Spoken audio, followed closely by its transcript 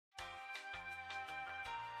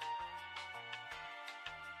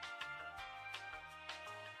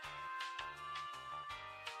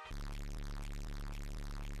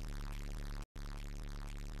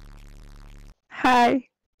Hi.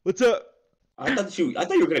 What's up? I thought you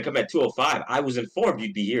were gonna come at 2:05. I was informed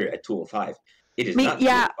you'd be here at 2:05. It is not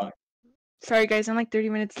Yeah. 2:05. Sorry, guys. I'm like 30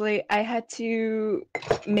 minutes late. I had to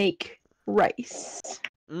make rice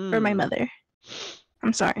for my mother.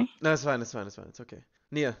 I'm sorry. No, it's fine. It's fine. It's fine. It's okay.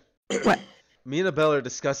 Nia. What? Me and Abiel are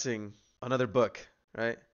discussing another book,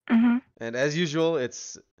 right? Mm-hmm. And as usual,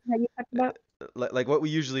 it's What you talking about? like what we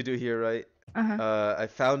usually do here, right? Uh-huh. I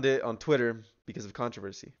found it on Twitter because of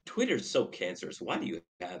controversy. Twitter's so cancerous. Why do you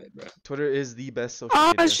have it, bro? Twitter is the best social Oh,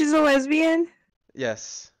 media. she's a lesbian?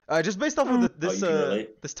 Yes. Just based off of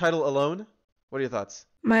this title alone, what are your thoughts?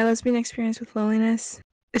 My lesbian experience with loneliness.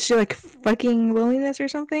 Is she like fucking loneliness or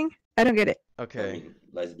something? I don't get it. I Okay. mean,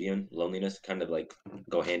 lesbian, loneliness kind of like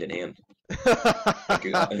go hand in hand.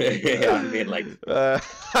 Yeah, I mean, like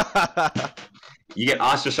you get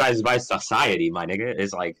ostracized by society, my nigga.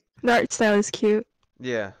 It's like The art style is cute.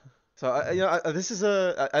 Yeah. So this is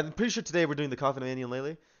I'm pretty sure today we're doing the Coffin and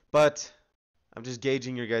Leyley, but I'm just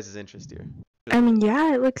gauging your guys' interest here. I mean,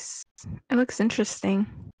 yeah, it looks interesting.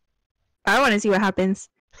 I want to see what happens.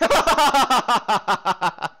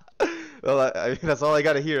 Well, I mean, that's all I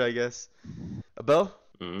gotta hear, I guess. Abiel,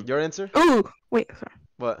 your answer? Ooh, wait. Sorry.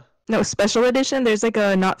 What? No, special edition? There's like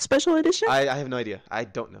a not special edition? I have no idea. I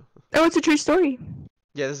don't know. Oh, it's a true story.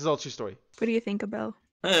 Yeah, this is all true story. What do you think, Abiel?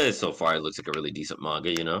 so far it looks like a really decent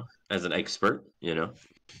manga, you know, as an expert, you know.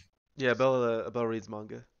 Yeah, Abiel reads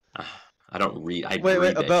manga. I don't read. Wait,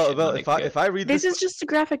 Abiel, if I read this is just a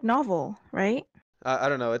graphic novel, right? I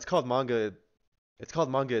don't know. It's called manga. It's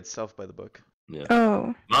called manga itself by the book. Yeah.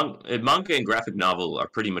 Oh. Manga and graphic novel are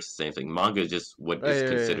pretty much the same thing. Manga is just what is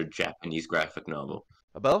considered Japanese graphic novel.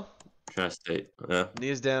 Abiel? Translate. Yeah.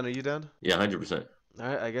 Nia's down. Are you down? Yeah, 100%. All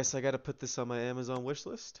right. I guess I gotta put this on my Amazon wish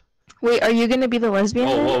list. Wait, are you gonna be the lesbian?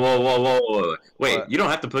 Whoa. Wait, What? you don't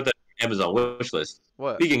have to put that on Amazon wish list.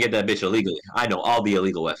 What? We can get that bitch illegally. I know all the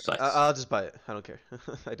illegal websites. I'll just buy it. I don't care.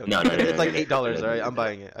 I don't. No, care. no, It's like $8. no, All right, I'm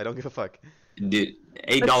buying it. I don't give a fuck. Dude,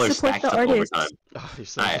 $8 stacked up over time. Oh, you're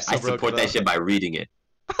I broke support that up. shit by reading it.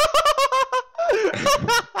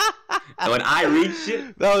 And when I read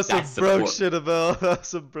shit, that was some that's broke support. shit, Abiel. That was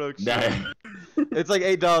some broke shit. It's like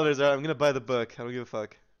 $8. All right, I'm gonna buy the book. I don't give a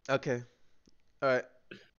fuck. Okay. All right.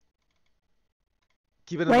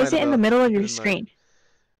 Keep it in mind. Why is it in the Abiel. middle of Keep your it in mind. screen?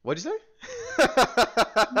 What'd you say?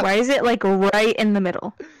 Why is it like right in the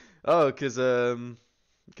middle? Oh, cause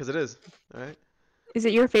it is. All right. Is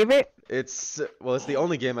it your favorite? It's the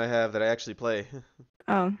only game I have that I actually play.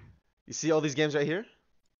 Oh. You see all these games right here?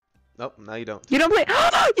 Nope, now you don't. You don't play?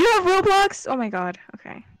 You have Roblox? Oh my god.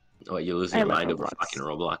 Okay. Oh, you lose your mind over fucking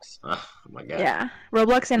Roblox. Oh my god. Yeah.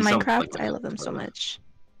 Roblox and You sound Minecraft, like I love them so much.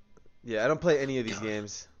 Yeah, I don't play any of these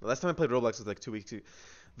games. The last time I played Roblox was like 2 weeks ago.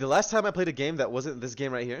 The last time I played a game that wasn't this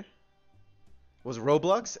game right here was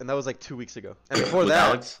Roblox, and that was like 2 weeks ago. And before With that,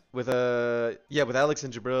 Alex? with Alex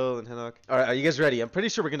and Jabril and Henok. All right, are you guys ready? I'm pretty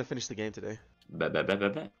sure we're gonna finish the game today. Bet.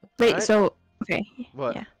 Wait, Alright. so okay.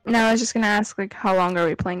 What? Yeah. No, I was just gonna ask like how long are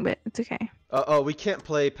we playing, but it's okay. We can't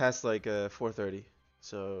play past like 4:30.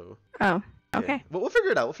 So. Oh. Yeah. Okay. We'll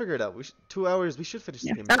figure it out. 2 hours. We should finish the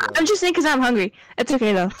Yeah. game. In 2 I'm hours. just saying because I'm hungry. It's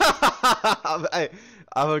okay though.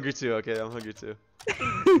 I'm hungry too. Okay, I'm hungry too.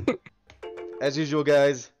 As usual,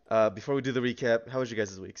 guys. Before we do the recap, how was your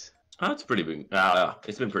guys' weeks? Oh, it's pretty big.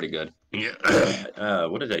 It's been pretty good. Yeah.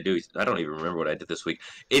 What did I do? I don't even remember what I did this week.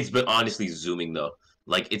 It's been honestly zooming though.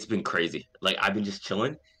 Like it's been crazy. Like I've been just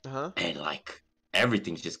chilling, and like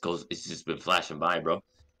everything just goes. It's just been flashing by, bro.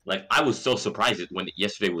 Like I was so surprised when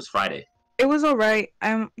yesterday was Friday. It was alright.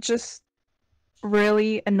 I'm just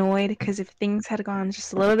really annoyed because if things had gone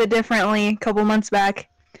just a little bit differently a couple months back,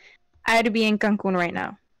 I had to be in Cancun right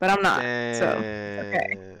now. But I'm not. So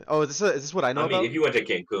okay. Oh, is this what I know about? If you went to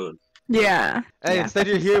Cancun. Yeah. Hey, yeah, instead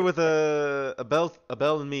you're here with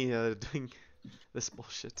Abiel and me doing this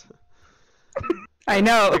bullshit. I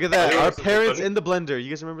know. Look at that. Oh, Our so parents funny. in the blender. You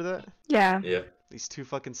guys remember that? Yeah. Yeah. These two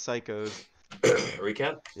fucking psychos.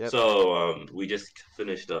 Recap. Yep. So we just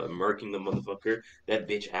finished murking the motherfucker. That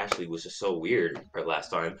bitch Ashley was just so weird. Our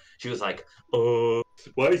last time, she was like,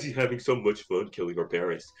 why is he having so much fun killing our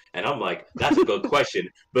parents?" And I'm like, "That's a good question,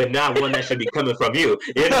 but not one that should be coming from you."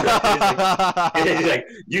 You know? It's like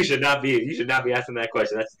you should not be asking that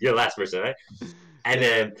question. That's your last person, right? And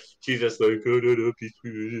then she's just like, "Oh, no,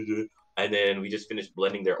 please." And then we just finished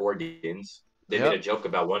blending their organs. They made a joke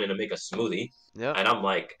about wanting to make a smoothie. Yeah. And I'm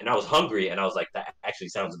like, and I was hungry, and I was like, that actually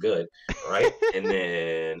sounds good, right? And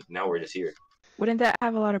then now we're just here. Wouldn't that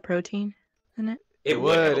have a lot of protein in it? It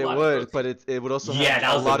would, but it would also have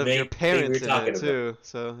that a was lot the of main your thing parents we in were it talking too.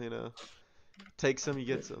 So take some, you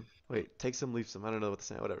get some. Wait, take some, leave some. I don't know what to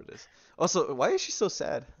say. Whatever it is. Also, why is she so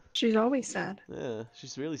sad? She's always sad. Yeah,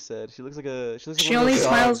 she's really sad. She looks like a. She looks like She one of only those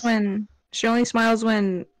smiles dogs.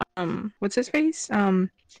 when what's his face?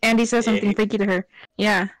 Andy says something Andy? freaky to her.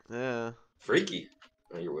 Yeah. Yeah, Freaky.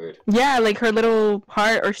 Oh, you're weird. Yeah, like her little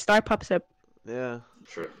heart or star pops up. yeah.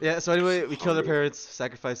 Sure. Yeah, so anyway, we killed their Hungry. parents,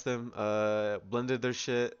 sacrificed them, blended their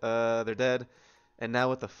shit, they're dead. And now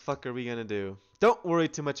what the fuck are we gonna do? Don't worry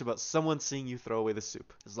too much about someone seeing you throw away the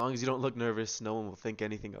soup. As long as you don't look nervous, no one will think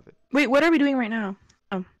anything of it. Wait, what are we doing right now?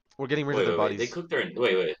 We're getting rid of their bodies. They cooked their.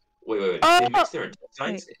 Wait. Oh, They mixed their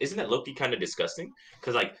intestines. Isn't that Loki kind of disgusting?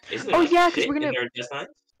 Cause like, isn't there Oh, like yeah, 'cause shit we're gonna- in their intestines?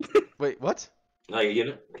 Wait, what? Like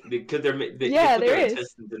because they Yeah, put there their is.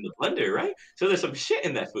 intestines in the blender, right? So there's some shit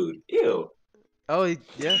in that food. Ew. Oh,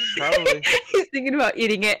 yeah, probably. He's thinking about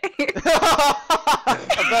eating it. Abel,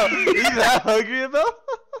 are you that hungry, Abel?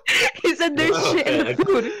 He said there's shit in the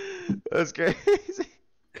food. That's crazy.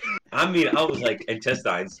 I mean, I was like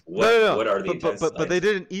intestines. What? No. What are the intestines? But they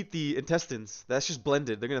didn't eat the intestines. That's just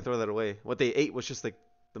blended. They're gonna throw that away. What they ate was just like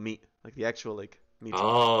the meat, like the actual like meat.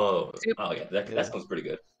 Oh. Soup. Oh yeah, that sounds pretty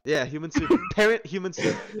good. Yeah, human soup. Parent human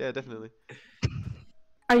soup. Yeah, definitely.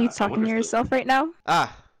 Are you I talking wonder to if yourself right now?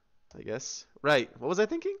 Ah, I guess. Right. What was I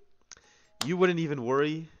thinking? You wouldn't even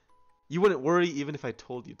worry. You wouldn't worry even if I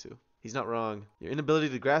told you to. He's not wrong. Your inability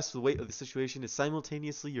to grasp the weight of the situation is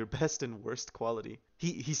simultaneously your best and worst quality.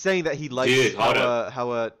 He's saying that he likes Dude, hold up.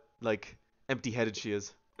 how like empty-headed she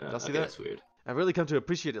is. Y'all see Okay, that? that's weird. I've really come to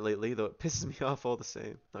appreciate it lately, though it pisses me off all the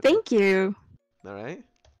same. Okay. Thank you. All right.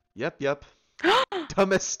 Yep.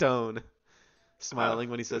 Dumb as stone. Smiling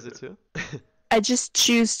when he says it too. I just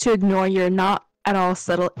choose to ignore your not at all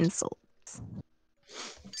subtle insults.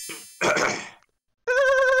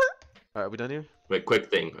 All right, we done here? Wait, quick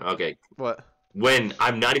thing. Okay. What? When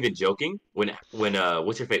I'm not even joking, when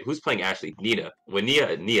what's your favorite? Who's playing Ashley? Nina. When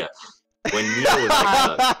Nia was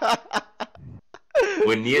like,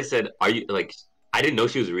 when Nia said, "Are you like?" I didn't know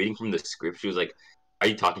she was reading from the script. She was like, "Are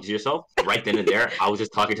you talking to yourself?" Right then and there, I was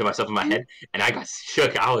just talking to myself in my head, and I got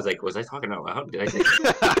shook. I was like, "Was I talking out loud? Did I say?"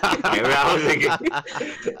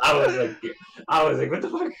 I was like, "What the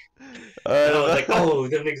fuck?" And I was like, "Oh,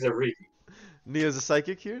 them niggas are reading." Nia's a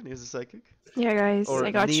psychic here. Nia's a psychic. Yeah, guys, Or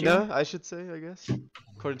I got Nina, you. I should say, I guess.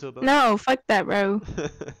 According to Abel. No, fuck that, bro.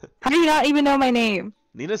 How do you not even know my name?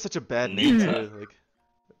 Nina's such a bad name Nina. too.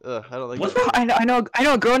 Like, I don't like What that. I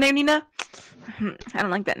know a girl named Nina. I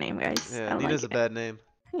don't like that name, guys. I Yeah, don't Nina's like a bad name.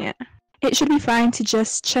 it. It should be fine to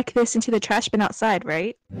just chuck this into the trash bin outside,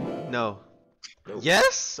 right? No. Nope.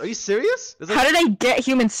 Yes? Are you serious? It's How like, did I get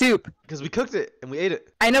human soup? because we cooked it and we ate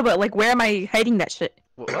it. I know, but like, where am I hiding that shit?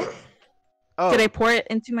 What? Oh, Did I pour it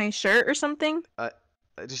into my shirt or something?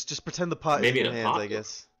 just pretend the pot Maybe is in in your a hands, pot, I though.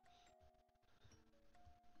 guess.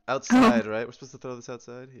 Outside, right? We're supposed to throw this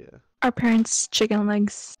outside? Yeah. Our parents' chicken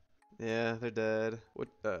legs. Yeah, they're dead. What?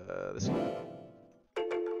 This one.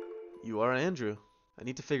 You are Andrew. I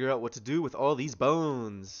need to figure out what to do with all these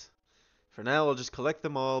bones. For now, I'll just collect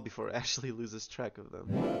them all before Ashley loses track of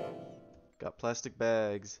them. Got plastic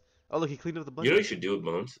bags. Oh, look, he cleaned up the blender. You know what you should do with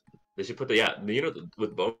bones? They should put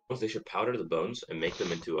with bones they should powder the bones and make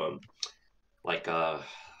them into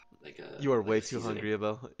You are like way a too seasoning. hungry,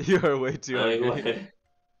 Abel. You are way too hungry.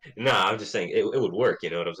 Nah, I'm just saying it would work. You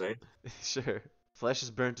know what I'm saying? Sure. Flesh is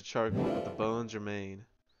burnt to charcoal, but the bones remain.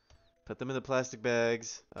 Put them in the plastic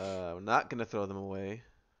bags. We're not gonna throw them away.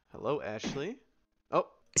 Hello, Ashley. Oh,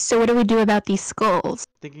 So what do we do about these skulls?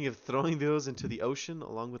 thinking of throwing those into the ocean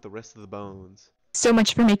along with the rest of the bones. So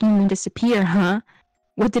much for making them disappear, huh?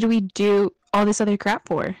 What did we do all this other crap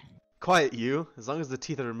for? Quiet, you. As long as the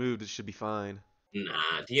teeth are removed, it should be fine.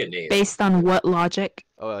 Nah, DNA. Based on what logic?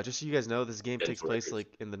 Oh, just so you guys know, this game That's takes place records.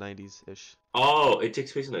 like in the 90s-ish. Oh, it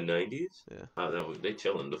takes place in the 90s. Yeah. Oh, they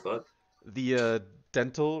chilling the fuck. The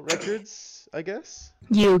dental records, I guess.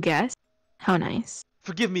 You guess. How nice.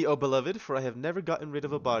 Forgive me, oh beloved, for I have never gotten rid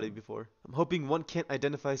of a body before. I'm hoping one can't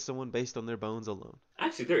identify someone based on their bones alone.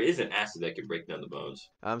 Actually, there is an acid that can break down the bones.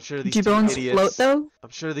 I'm sure these Do two bones idiots. float though? I'm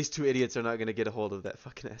sure these two idiots are not gonna get a hold of that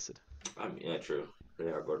fucking acid. I mean, yeah, true. They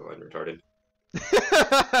are borderline retarded.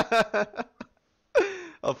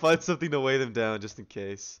 I'll find something to weigh them down just in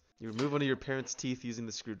case. You remove one of your parents' teeth using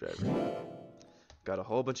the screwdriver. Got a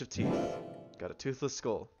whole bunch of teeth. Got a toothless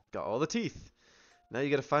skull. Got all the teeth. Now you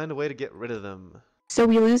gotta find a way to get rid of them. So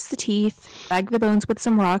we lose the teeth, bag the bones with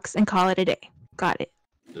some rocks, and call it a day. Got it.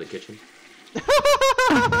 In the kitchen.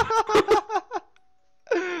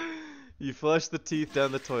 You flush the teeth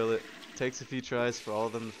down the toilet. Takes a few tries for all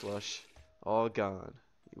of them to flush. All gone.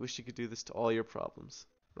 You wish you could do this to all your problems.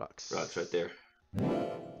 Rocks. Rocks right there.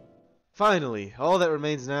 Finally, all that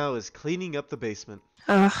remains now is cleaning up the basement.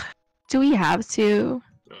 Ugh. Do we have to?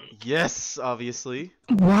 Yes, obviously.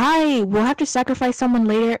 Why? We'll have to sacrifice someone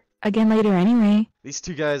later anyway. These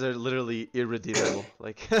two guys are literally irredeemable.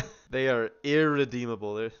 Like they are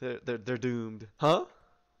irredeemable. They're doomed. Huh?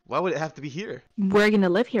 Why would it have to be here? We're gonna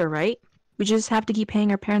live here, right? We just have to keep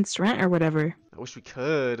paying our parents' rent or whatever. I wish we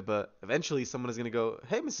could, but eventually someone is gonna go,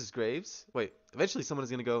 "Hey, Mrs. Graves." Wait, eventually someone is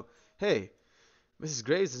gonna go, "Hey, Mrs.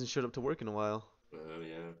 Graves hasn't showed up to work in a while."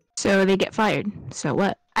 Yeah. So they get fired. So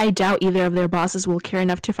what? I doubt either of their bosses will care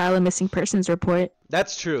enough to file a missing persons report.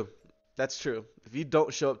 That's true. That's true. If you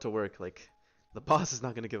don't show up to work, like, the boss is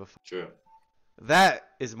not gonna give a fuck. True. That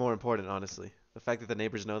is more important, honestly. The fact that the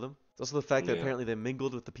neighbors know them. It's also the fact that Yeah. apparently they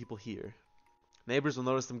mingled with the people here. Neighbors will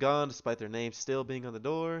notice them gone, despite their names still being on the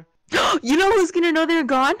door. You know who's gonna know they're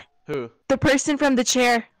gone? Who? The person from the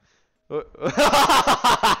chair.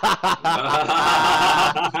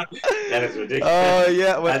 That is ridiculous. Oh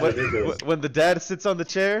yeah, That's ridiculous. when the dad sits on the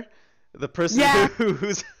chair, the person Yeah.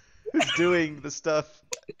 who's doing the stuff,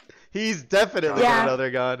 he's definitely Yeah. gonna know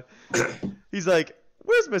they're gone. He's like,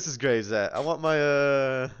 "Where's Mrs. Graves at? I want my,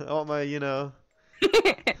 you know."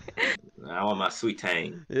 I want my sweet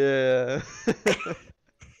tang. Yeah.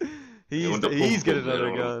 he's gonna know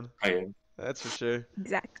they're gone. gone. That's for sure.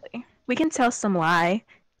 Exactly. We can tell some lie.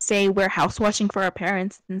 Say we're house watching for our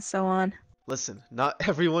parents and so on. Listen, not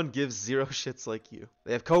everyone gives zero shits like you.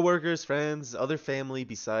 They have coworkers, friends, other family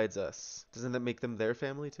besides us. Doesn't that make them their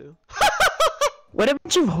family too? What a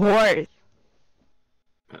bunch of whores.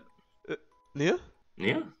 Nia?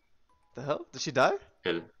 Yeah. The hell? Did she die?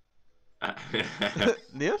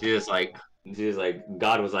 Nia? She was like,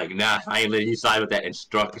 God was like, nah, I ain't letting you side with that, and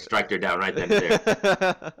strike her down right then and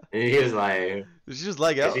there. And he was like, Did she just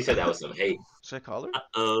leg out? she said that was some hate. Should I call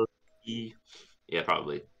her? Yeah,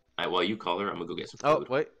 probably. While you call her, I'm gonna go get some Oh, food.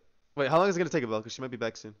 wait. How long is it gonna take, Abiel? Because she might be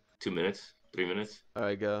back soon. 2 minutes, 3 minutes. All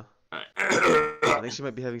right, go. Alright. I think she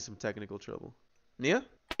might be having some technical trouble. Nia?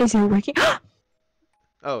 Is it working?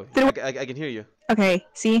 Oh, I can hear you. Okay,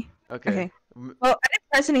 see? Okay. Well, I didn't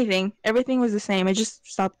press anything. Everything was the same. It just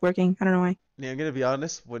stopped working. I don't know why. Nia, I'm gonna be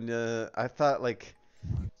honest. When I thought like,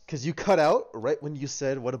 cause you cut out right when you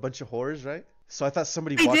said "what a bunch of whores," right? So I thought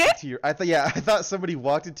somebody I walked did? into your. I thought somebody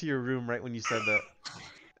walked into your room right when you said that,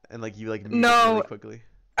 and like you like muted No. really quickly.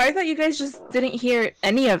 I thought you guys just didn't hear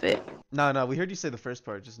any of it. No, we heard you say the first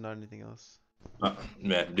part, just not anything else.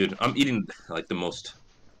 Man, dude, I'm eating like the most.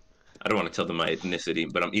 I don't want to tell them my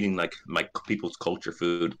ethnicity, but I'm eating like my people's culture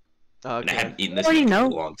food, Oh, and I okay. haven't eaten this already in know. a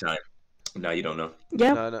long time. No, you don't know.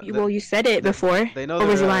 Yeah. No, Well, you said it before. They know Or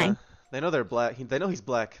was they're, you lying? They know they're black. They know he's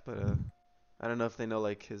black, but I don't know if they know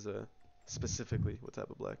like his specifically what type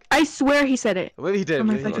of black. I swear he said it. Or maybe he did. Oh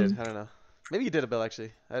my Maybe he did. fucking- I don't know. Maybe he did, Abiel.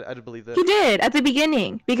 Actually, I'd believe that. He did at the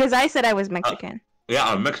beginning because I said I was Mexican. Yeah,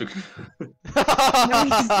 I'm Mexican. he's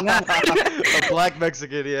not. A black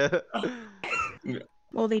Mexican, yeah.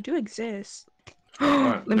 Well, they do exist.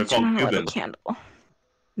 Alright, Let me they're turn called on another Cubans. candle.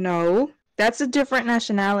 No, that's a different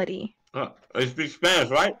nationality. They speak Spanish,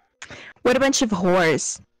 right? What a bunch of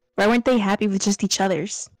whores. Why weren't they happy with just each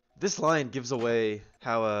other's? This line gives away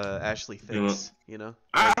how Ashley thinks. You know.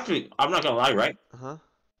 I'm not gonna lie, right? Huh.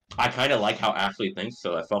 I kind of like how Ashley thinks,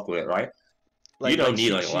 so I fuck with it, right? You don't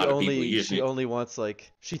need, like, a lot of people, you just she need only wants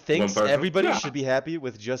like she thinks person. everybody Yeah. should be happy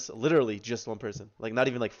with literally just one person, like not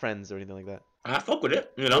even like friends or anything like that. I fuck with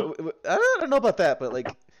it, you know? I don't know about that, but like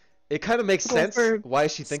it kind of makes Well, sense for why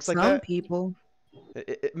she thinks like Some that. people.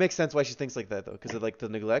 It makes sense why she thinks like that though, because of like the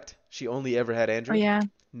neglect. She only ever had Andrew. Oh yeah,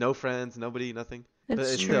 No friends, nobody, nothing. But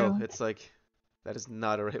that's it's true. still, it's like that is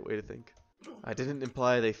not a right way to think. I didn't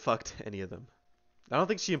imply they fucked any of them. I don't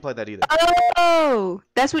think she implied that either. Oh,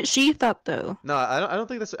 that's what she thought though. No, I don't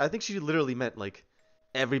think that's. I think she literally meant like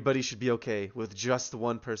everybody should be okay with just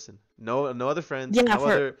one person. No other friends. Yeah,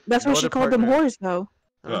 that's no why she other called them partner. whores though.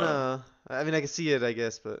 I don't know. I mean, I can see it, I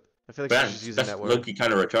guess, but I feel like That's, she's using that's that word. low-key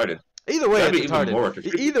kind of retarded. Either way, that'd it's be even retarded. more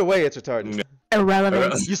retarded. Either way, it's retarded. Yeah.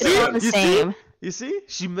 Irrelevant. You It's see? all the You see? same. You see?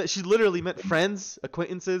 She literally meant friends,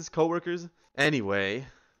 acquaintances, coworkers. Anyway,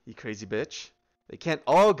 you crazy bitch. They can't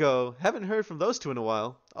all go. Haven't heard from those two in a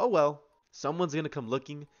while. Oh well. Someone's gonna come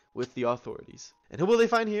looking with the authorities. And who will they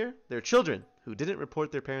find here? Their children, who didn't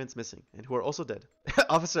report their parents missing, and who are also dead.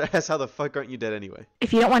 Officer asks, how the fuck aren't you dead anyway?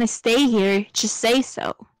 If you don't want to stay here, just say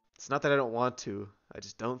so. It's not that I don't want to. I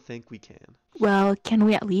just don't think we can. Well, can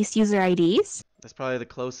we at least use their IDs? That's probably the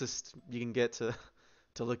closest you can get to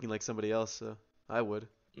looking like somebody else, so I would.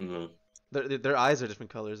 Mm-hmm. Their eyes are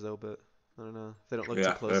different colors though, but I don't know. If they don't look too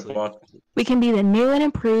Yeah, closely. We can be the new and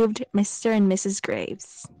improved Mr. and Mrs.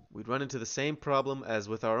 Graves. We'd run into the same problem as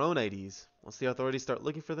with our own IDs. Once the authorities start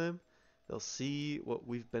looking for them, they'll see what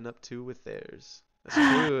we've been up to with theirs. That's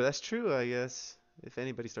true. That's true, I guess. if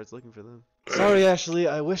anybody starts looking for them. Sorry, Ashley.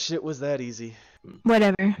 I wish it was that easy.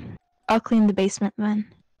 Whatever. I'll clean the basement then.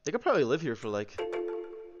 They could probably live here for like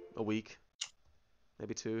a week,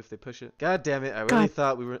 maybe 2 if they push it. God damn it! I really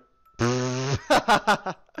thought we were.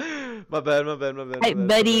 My bad. Hey,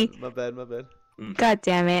 buddy. My bad. God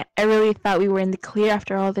damn it! I really thought we were in the clear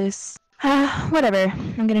after all this. Whatever.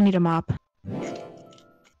 I'm gonna need a mop.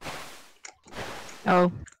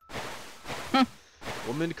 Oh.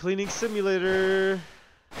 Woman cleaning simulator.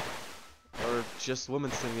 Or just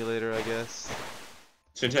woman simulator, I guess.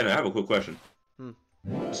 Santana, I have a quick question.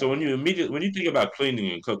 So when you think about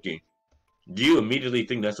cleaning and cooking, do you immediately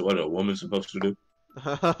think that's what a woman's supposed to do?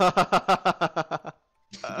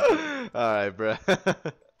 Alright,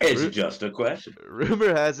 bruh. It's just a question.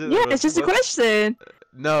 Rumor has it. Yeah, it's just a question.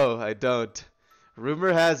 No, I don't.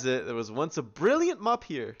 Rumor has it there was once a brilliant mop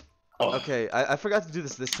here. Oh. Okay, I forgot to do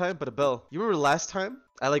this time, but Abiel, you remember last time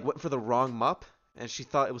I like went for the wrong mop and she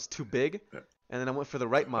thought it was too big, and then I went for the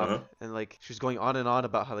right mop and like she was going on and on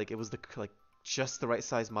about how like it was the like just the right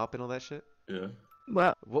size mop and all that shit. Yeah.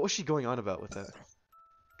 Well, what was she going on about with that?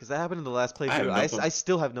 Because that happened in the last playthrough. I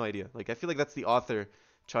still have no idea. Like I feel like that's the author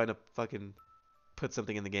trying to fucking put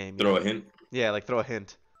something in the game. Throw a hint? Yeah, like throw a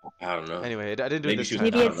hint. I don't know. Anyway, I didn't do it this time.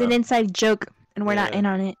 Maybe it's an inside joke and we're not in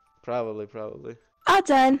on it. Probably. All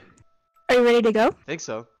done. Are you ready to go? I think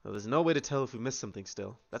so. Well, there's no way to tell if we missed something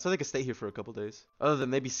still. That's why they could stay here for a couple days. Other than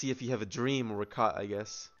maybe see if you have a dream or we're caught, I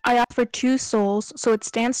guess. I offer 2 souls, so it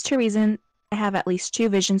stands to reason I have at least 2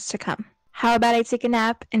 visions to come. How about I take a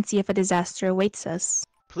nap and see if a disaster awaits us?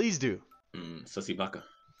 Please do. Sussy baka.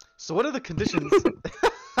 So what are the conditions to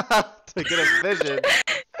get a vision?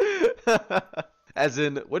 As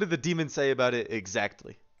in, what did the demon say about it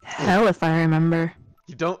exactly? Hell if I remember.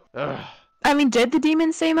 You don't? Ugh. I mean, did the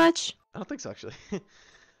demon say much? I don't think so, actually.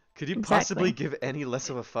 Could you possibly give any less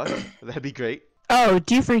of a fuck? That'd be great. Oh,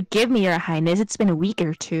 do forgive me, Your Highness. It's been a week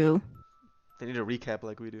or 2. They need a recap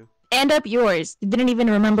like we do. And up yours. You didn't even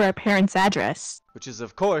remember our parents' address. Which is,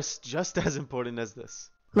 of course, just as important as this.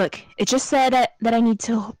 Look, it just said that I need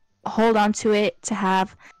to hold on to it to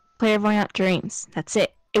have clairvoyant dreams. That's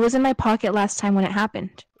it. It was in my pocket last time when it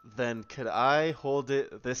happened. Then could I hold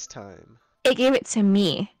it this time? It gave it to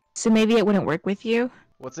me, so maybe it wouldn't work with you.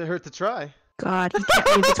 What's it hurt to try? God, you can't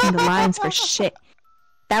read between the lines for shit.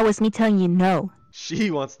 That was me telling you no.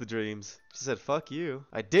 She wants the dreams. She said, fuck you.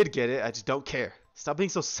 I did get it, I just don't care. Stop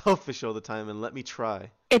being so selfish all the time and let me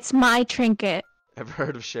try. It's my trinket. Ever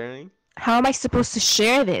heard of sharing? How am I supposed to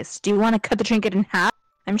share this? Do you want to cut the trinket in half?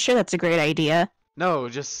 I'm sure that's a great idea. No,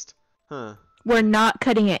 just... We're not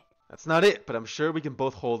cutting it. That's not it, but I'm sure we can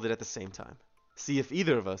both hold it at the same time. See if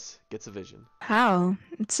either of us gets a vision. How?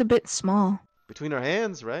 It's a bit small. Between our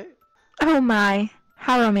hands, right? Oh my.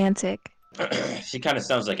 How romantic. She kind of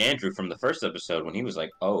sounds like Andrew from the first episode when he was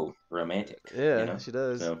like, oh, romantic. Yeah, you know? she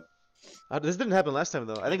does. So... this didn't happen last time,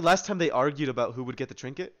 though. I think last time they argued about who would get the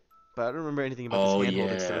trinket, but I don't remember anything about this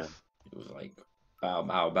hand-holding stuff. It was like, bow,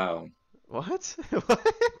 bow, bow. What?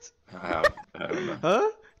 What? I don't know. Huh?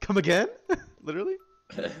 Come again? Literally?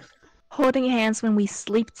 Holding hands when we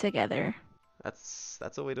sleep together.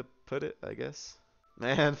 That's a way to put it, I guess.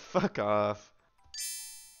 Man, fuck off.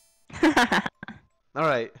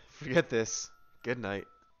 Alright, forget this. Good night.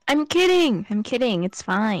 I'm kidding. It's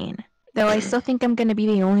fine. Though I still think I'm gonna be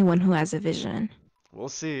the only one who has a vision. We'll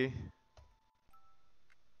see.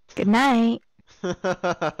 Good night.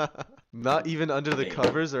 Not even under the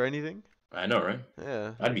covers or anything? I know, right?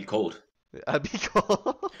 Yeah. I'd be cold. I'd be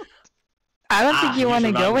cold. I don't think you want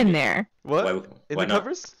to go in there. What? Why in the not?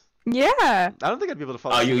 covers? Yeah. I don't think I'd be able to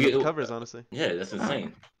follow the covers, honestly. Yeah, that's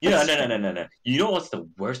insane. Yeah, no. You know what's the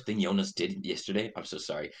worst thing Jonas did yesterday? I'm so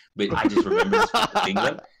sorry, but I just remember this thing.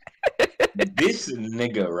 This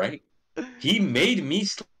nigga, right? He made me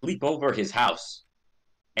sleep over his house.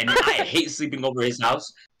 And I hate sleeping over his house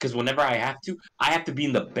because whenever I have to be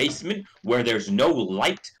in the basement where there's no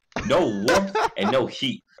light, no warmth, and no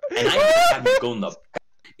heat. And I had to go in the...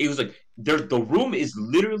 It was like, the room is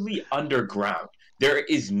literally underground. There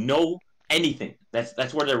is no anything.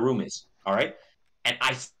 That's where their room is, all right? And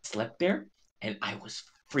I slept there, and I was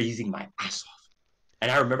freezing my ass off.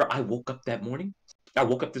 And I remember I woke up this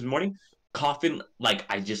morning, Coffin, like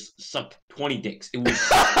I just sucked 20 dicks. It was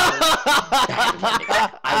so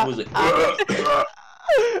bad. I was like, I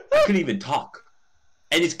couldn't even talk.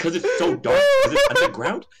 And it's because it's so dark, because it's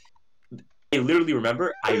underground. I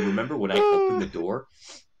remember when I opened the door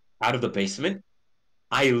out of the basement,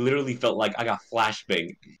 I literally felt like I got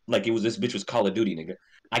flashbang. Like this bitch was Call of Duty, nigga.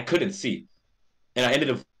 I couldn't see. and I ended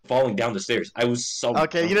up falling down the stairs. I was so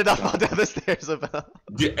Okay, you did not fall down the stairs, Abiel.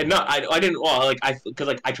 And no, I didn't. Well, like because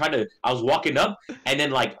like I tried to. I was walking up, and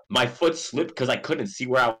then like my foot slipped because I couldn't see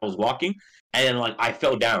where I was walking, and then like I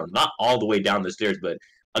fell down, not all the way down the stairs, but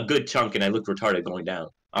a good chunk, and I looked retarded going down.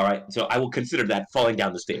 All right, so I will consider that falling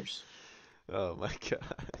down the stairs. Oh my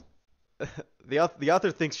god. The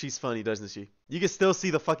author thinks she's funny, doesn't she? You can still see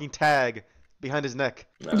the fucking tag behind his neck.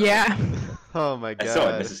 No, Yeah. Oh my god. that's so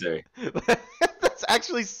unnecessary. That's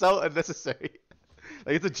actually so unnecessary.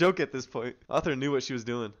 Like, it's a joke at this point. Author knew what she was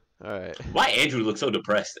doing. Alright. Why Andrew looks so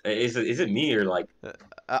depressed? Is it me or like?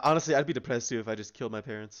 Honestly, I'd be depressed too if I just killed my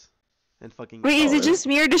parents. And fucking... Wait, is it just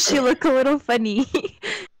me or does she look a little funny?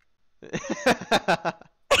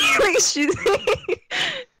 Like she's...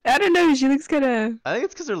 I don't know, she looks kind of... I think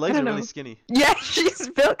it's because her legs are really skinny. Yeah, she's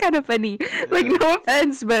built kind of funny. Like, no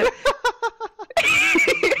offense, but...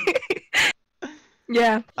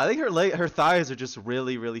 Yeah. I think her thighs are just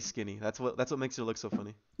really, really skinny. That's what makes her look so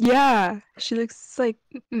funny. Yeah, she looks like...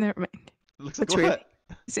 Never mind. Looks like That's what?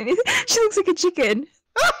 She looks like a chicken.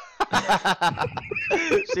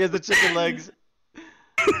 She has the chicken legs.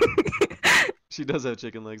 She does have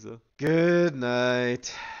chicken legs though. Good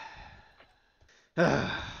night.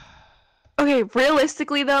 Okay,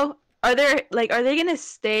 realistically though, are they gonna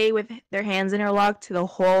stay with their hands interlocked the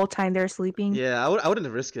whole time they're sleeping? Yeah, I wouldn't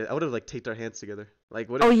have risked it. I would have like taped our hands together. Like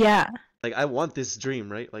what? If, Oh yeah. Like I want this dream,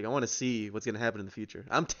 right? Like I want to see what's gonna happen in the future.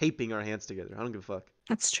 I'm taping our hands together. I don't give a fuck.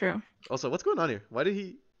 That's true. Also, what's going on here? Why did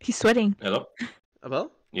he? He's sweating. Hello.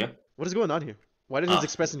 Abel? Yeah. What is going on here? Why did his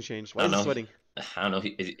expression change? Why is he sweating? I don't know.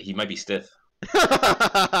 He might be stiff.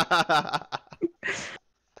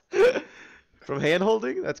 From hand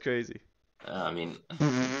holding? That's crazy. I mean,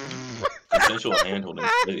 consensual hand holding.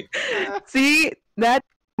 Really. See that?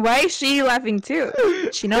 Why is she laughing too?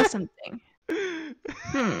 She knows something.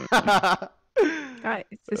 Guys,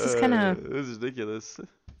 this is kind of. This is ridiculous.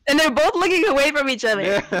 And they're both looking away from each other.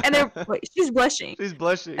 Yeah. And they're. Wait, she's blushing. She's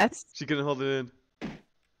blushing. That's. She couldn't hold it in.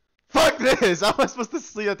 Fuck this! How am I supposed to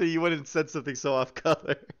sleep after you went and said something so off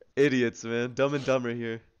color? Idiots, man. Dumb and dumber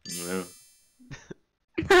here. Yeah.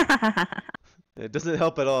 It doesn't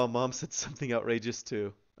help at all. Mom said something outrageous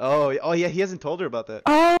too. Oh yeah, he hasn't told her about that.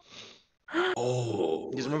 Oh. Oh.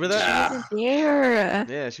 You just remember that? Yeah. She wasn't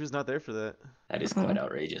there. Yeah, she was not there for that. That is quite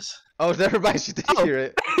outrageous. Oh, never mind. She did hear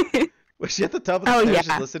it. Was she at the top of the stairs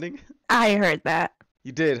just listening? I heard that.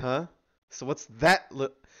 You did, huh? So what's that?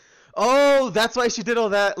 Oh, that's why she did all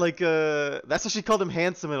that. Like, that's why she called him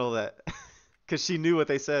handsome and all that. Because she knew what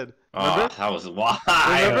they said. Remember? Oh, that was wild.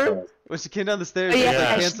 Remember? When she came down the stairs, Oh, she was yeah,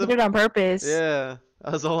 like, she handsome? did it on purpose. Yeah,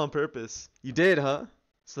 that was all on purpose. You did, huh?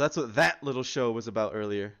 So that's what that little show was about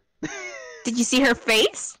earlier. Did you see her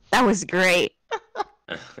face? That was great.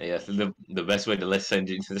 Yeah, the best way to listen.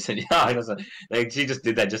 Like she just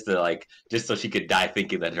did that just so she could die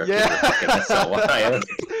thinking that her kids were fucking. That's so wild.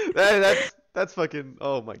 That's fucking.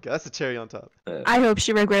 Oh my god, that's the cherry on top. I hope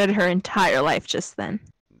she regretted her entire life just then.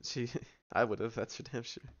 I would have. That's for damn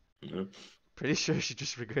sure. Mm-hmm. Pretty sure she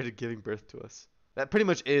just regretted giving birth to us. That pretty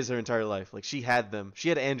much is her entire life. Like she had them. She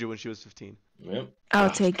had Andrew when she was 15. Yep.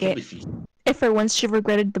 I'll take it. If for once she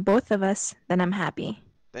regretted the both of us, then I'm happy.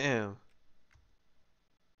 Damn.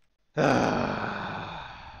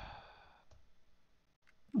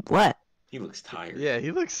 What? He looks tired. Yeah,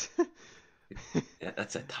 he looks. Yeah,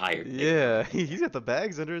 that's a tired. Yeah, he's got the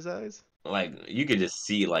bags under his eyes. Like you could just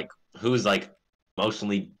see like who's like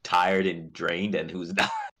emotionally tired and drained and who's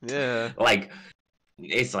not. Yeah. Like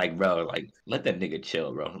it's like, bro, like let that nigga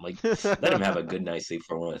chill, bro. Like let him have a good night's sleep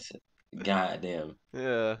for once. God damn.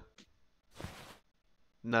 Yeah.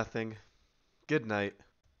 Nothing. Good night.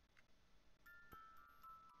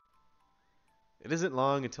 It isn't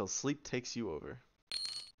long until sleep takes you over.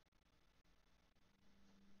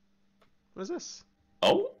 What is this?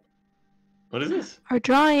 Oh? What is this? Our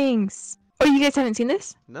drawings. Oh, you guys haven't seen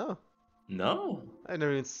this? No. No. I've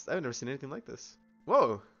never seen anything like this.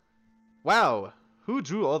 Whoa. Wow. Who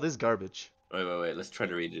drew all this garbage? Wait. Let's try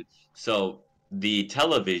to read it. So the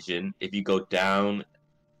television, if you go down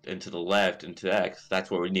and to the left into X, that's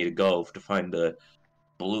where we need to go to find the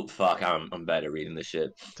blue. Fuck, I'm bad at reading this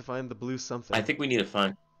shit. To find the blue something. I think we need to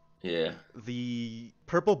find. Yeah. The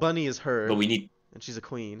purple bunny is her. But we need. And she's a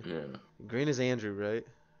queen. Yeah. Green is Andrew, right?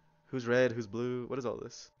 Who's red? Who's blue? What is all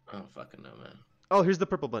this? I don't fucking know, man. Oh, here's the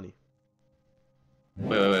purple bunny.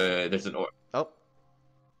 Wait. There's an Oh.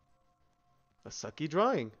 A sucky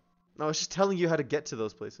drawing. No, it's just telling you how to get to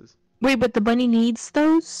those places. Wait, but the bunny needs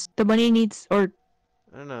those? The bunny needs, or...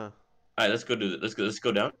 I don't know. All right, let's go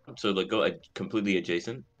down. So like go completely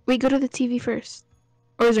adjacent. Wait, go to the TV first.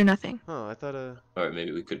 Or is there nothing? Oh, I thought Or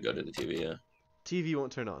maybe we could go to the TV. Yeah. TV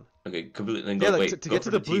won't turn on. Okay, completely. Then go, Yeah, like, wait, to go get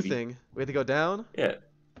to for the blue TV. thing, we have to go down. Yeah.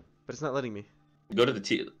 But it's not letting me. Go to the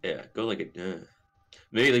T. Yeah, go like a.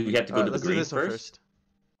 Maybe like we have to go to the Let's do green this one first.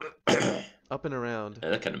 Up and around. Yeah,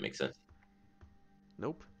 that kind of makes sense.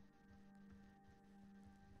 Nope.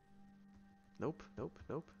 Nope. Nope.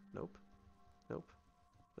 Nope. Nope. Nope.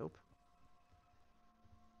 Nope.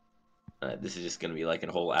 This is just gonna be like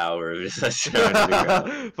a whole hour of just us trying to figure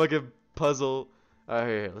out. Fucking puzzle. Alright,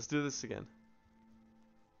 here, let's do this again.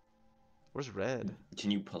 Where's red?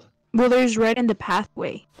 Can you pull? Well, there's red in the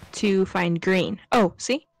pathway to find green. Oh,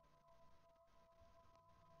 see?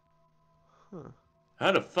 Huh.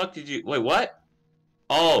 How the fuck did you? Wait, what?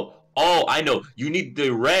 Oh, I know. You need the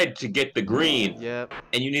red to get the green. Yep.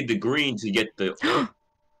 And you need the green to get the.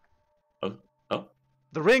 Oh.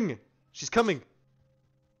 The ring! She's coming!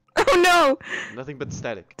 Oh no! Nothing but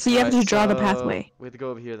static. So you have to draw the so pathway. We have to go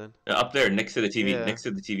over here then. Up there, next to the TV, Yeah. next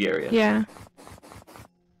to the TV area. Yeah.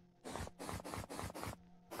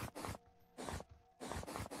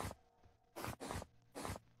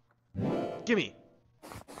 Gimme!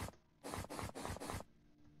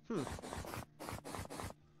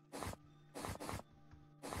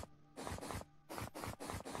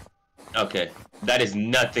 Okay, that is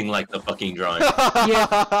nothing like the fucking drawing.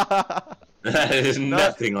 Yeah. That is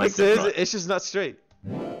nothing like the drawing. It's just not straight.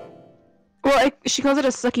 Well, she calls it a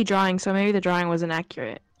sucky drawing, so maybe the drawing wasn't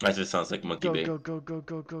accurate. That just sounds like monkey bait. Go, go, go,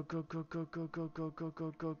 go, go, go, go, go, go, go, go, go,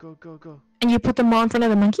 go, go, go, go, go. And you put them all in front of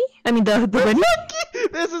the monkey? I mean, the bunny? Monkey!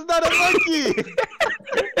 This is not a monkey!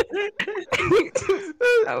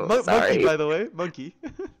 Oh, sorry. Monkey, by the way. Monkey.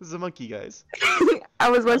 This is a monkey, guys. I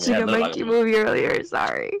was watching Yeah, a but monkey like- movie earlier,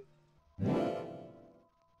 sorry.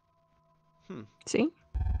 See?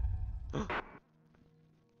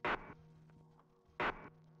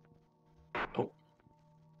 Oh.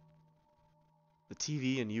 The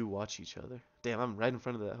TV and you watch each other. Damn, I'm right in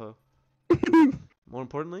front of that hoe. More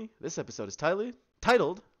importantly, this episode is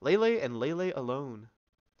titled Leyley and Leyley Alone.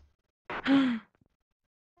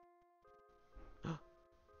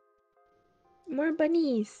 More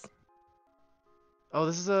bunnies. Oh,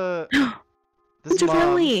 this is a... This is It's your mom.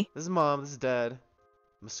 family. This is mom. This is dad.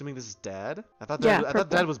 I'm assuming this is dad? I thought Yeah, I thought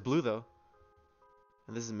dad purple. was blue, though.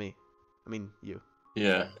 And this is me. I mean, you.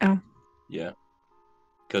 Yeah. Oh. Yeah.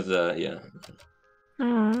 Cause yeah.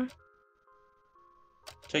 Aw.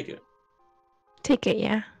 Take it. Take it,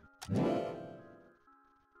 yeah.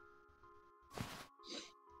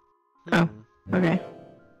 Oh. Hmm, Okay.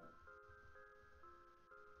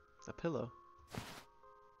 It's a pillow.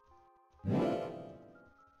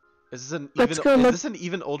 Is this Let's go look- this an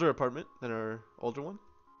even older apartment than our older one?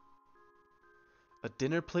 A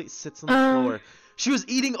dinner plate sits on the floor. She was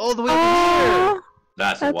eating all the way over here. Oh,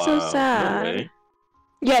 That's That's so wild. sad. No way.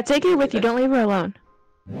 yeah, take her with you. Don't leave her alone.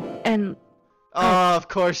 And Oh, of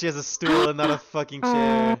course she has a stool and not a fucking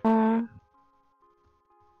chair. Aw.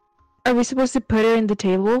 Are we supposed to put her in the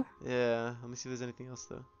table? Yeah, let me see if there's anything else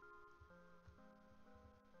though.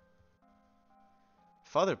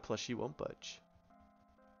 Father plushie won't budge.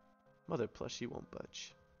 Mother plushie won't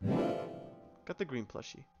budge. Got the green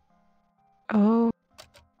plushie. Oh.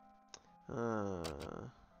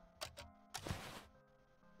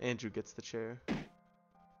 Andrew gets the chair.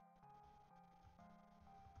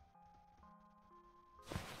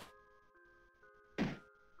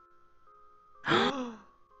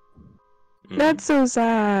 That's so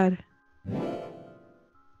sad.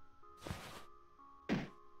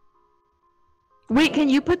 Wait, can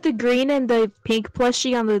you put the green and the pink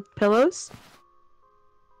plushie on the pillows?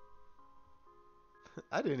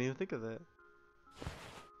 I didn't even think of that.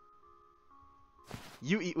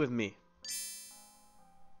 You eat with me.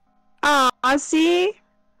 Aw, see?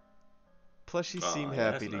 Plushies Aw, seem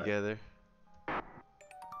yeah, happy that's nice. together.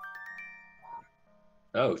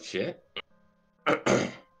 Oh shit.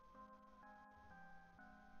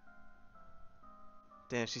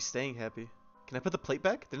 Damn, she's staying happy. Can I put the plate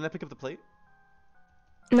back? Didn't I pick up the plate?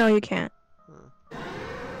 No, you can't.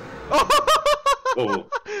 Oh! Oh.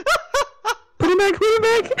 Put it back, put it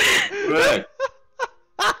back! Right.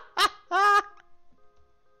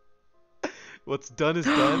 What's done is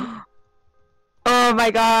done. Oh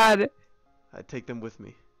my god. I take them with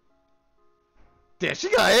me. Damn, she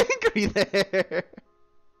got angry there.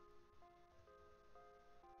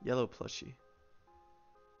 Yellow plushie.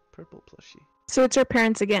 Purple plushie. So it's her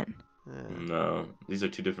parents again. Yeah. No, these are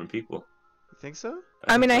two different people. You think so?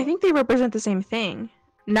 I mean, I so. think they represent the same thing.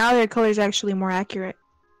 Now their color's actually more accurate.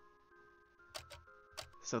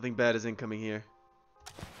 Something bad is incoming here.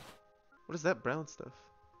 What is that brown stuff?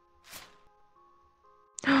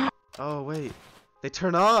 Oh wait, they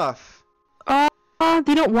turn off. Oh, Oh,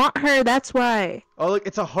 they don't want her. That's why. Oh, look,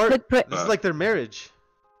 it's a heart. Look, This is like their marriage.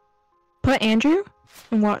 Put Andrew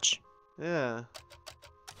and watch. Yeah.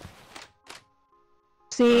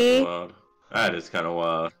 See? Wild. That is kind of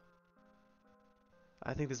wild.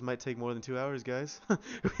 I think this might take more than 2 hours, guys.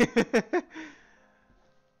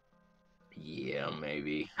 Yeah,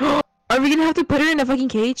 maybe. Are we gonna have to put her in a fucking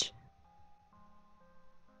cage?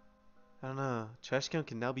 I don't know. Trash can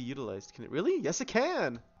now be utilized. Can it really? Yes, it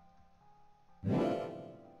can.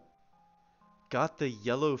 Got the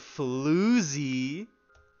yellow floozy.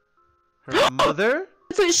 Her mother?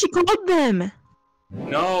 That's what she called them.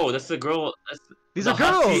 No, that's the girl. That's These the are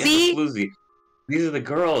girls. Husky and the See? Floozy. These are the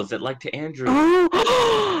girls that like to Andrew.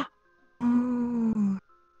 Oh.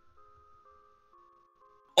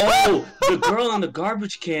 Oh, the girl in the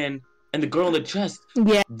garbage can and the girl in the chest.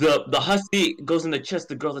 Yeah. The Husky goes in the chest,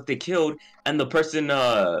 the girl that they killed, and the person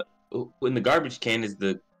in the garbage can is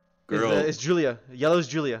the girl. It's Julia. Yellow's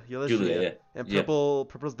Julia. Yellow's Julia. Yeah. And Yeah.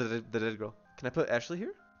 purple's the dead girl. Can I put Ashley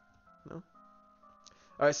here? No.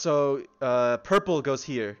 All right, so purple goes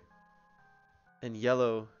here, and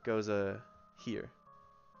yellow goes here.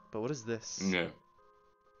 But what is this? Yeah.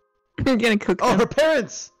 We're gonna cook Oh, them. her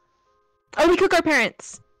parents. Oh, we cook our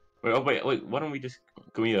parents. Wait. Why don't we just?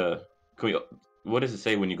 Can we? What does it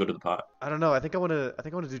say when you go to the pot? I don't know. I think I wanna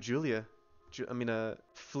do Julia.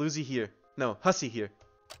 Floozy here. No, Hussy here.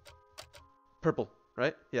 Purple,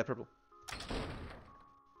 right? Yeah, purple.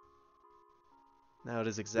 Now it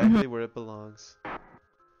is exactly where it belongs.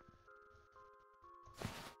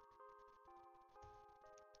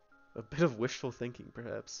 A bit of wishful thinking,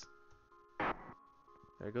 perhaps.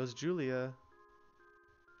 There goes Julia.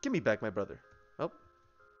 Give me back my brother. Oh,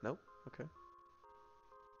 no? Okay.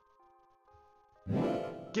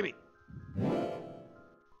 Gimme!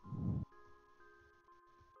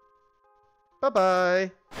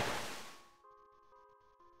 Bye-bye!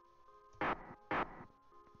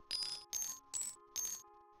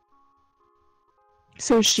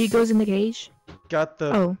 So she goes in the cage? Got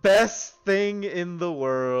the best thing in the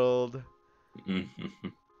world.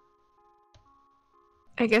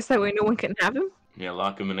 I guess that way no one can have him? Yeah,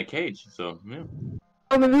 lock him in a cage. So yeah.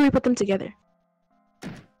 Oh, maybe we put them together.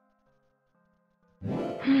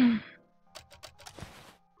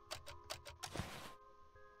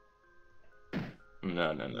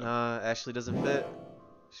 No. Nah, Ashley doesn't fit.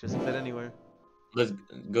 She doesn't fit anywhere. Let's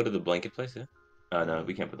go to the blanket place. Yeah. No,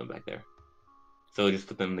 we can't put them back there. So just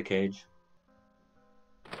put them in the cage.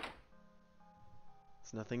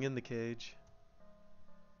 There's nothing in the cage.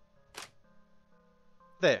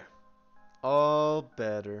 There. All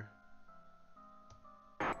better.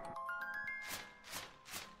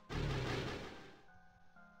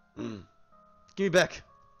 Give me back.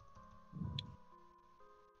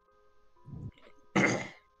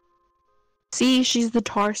 See, she's the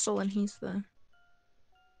tarsal and he's the...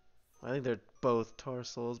 I think they're both tar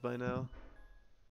souls by now.